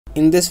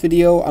In this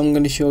video, I'm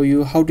going to show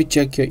you how to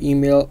check your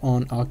email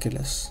on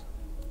Oculus.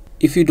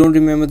 If you don't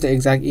remember the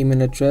exact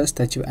email address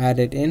that you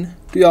added in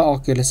to your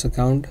Oculus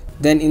account,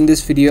 then in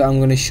this video I'm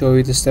going to show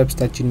you the steps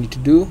that you need to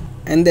do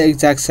and the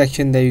exact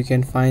section that you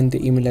can find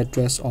the email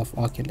address of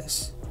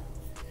Oculus.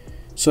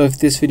 So if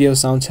this video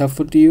sounds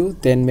helpful to you,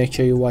 then make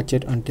sure you watch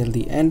it until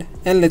the end,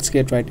 and let's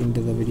get right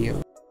into the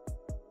video.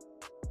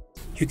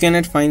 You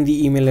cannot find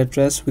the email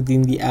address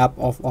within the app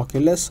of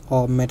Oculus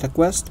or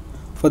MetaQuest.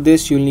 For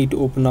this, you'll need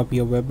to open up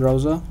your web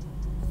browser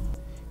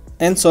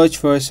and search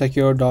for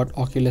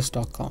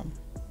secure.oculus.com.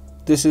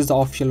 This is the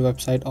official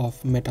website of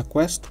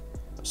MetaQuest.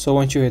 So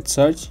once you hit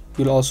search,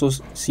 you'll also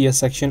see a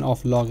section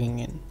of logging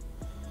in.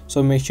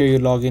 So make sure you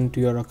log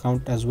into your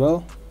account as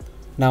well.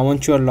 Now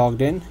once you are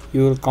logged in,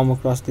 you will come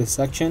across this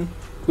section,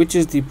 which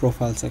is the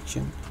profile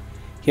section.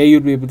 Here you'll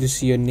be able to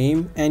see your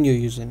name and your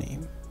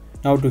username.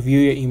 Now to view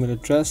your email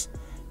address,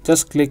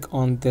 just click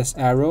on this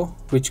arrow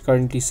which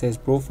currently says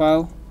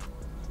profile,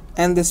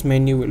 and this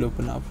menu will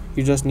open up.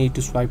 You just need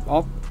to swipe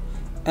up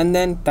and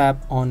then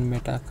tap on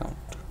Meta account.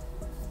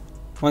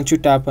 Once you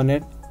tap on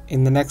it,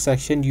 in the next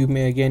section you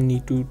may again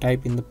need to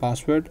type in the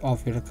password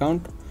of your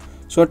account.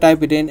 So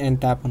type it in and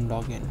tap on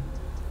login.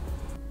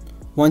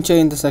 Once you're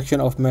in the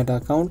section of Meta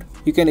account,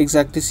 you can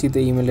exactly see the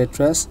email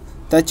address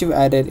that you've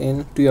added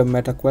in to your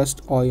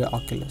MetaQuest or your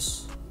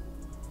Oculus.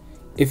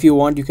 If you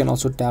want, you can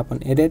also tap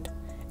on edit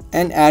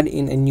and add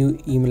in a new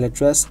email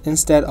address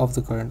instead of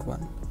the current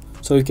one.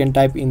 So you can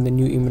type in the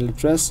new email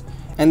address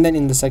and then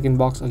in the second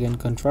box again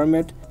confirm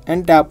it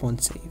and tap on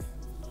save.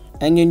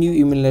 And your new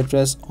email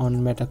address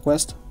on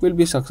MetaQuest will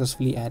be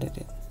successfully added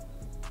in.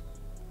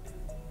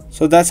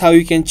 So that's how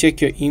you can check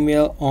your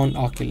email on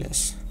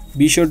Oculus.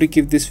 Be sure to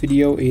give this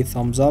video a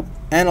thumbs up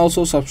and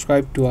also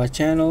subscribe to our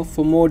channel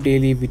for more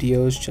daily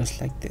videos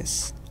just like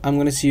this. I'm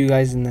gonna see you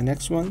guys in the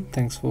next one.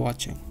 Thanks for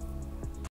watching.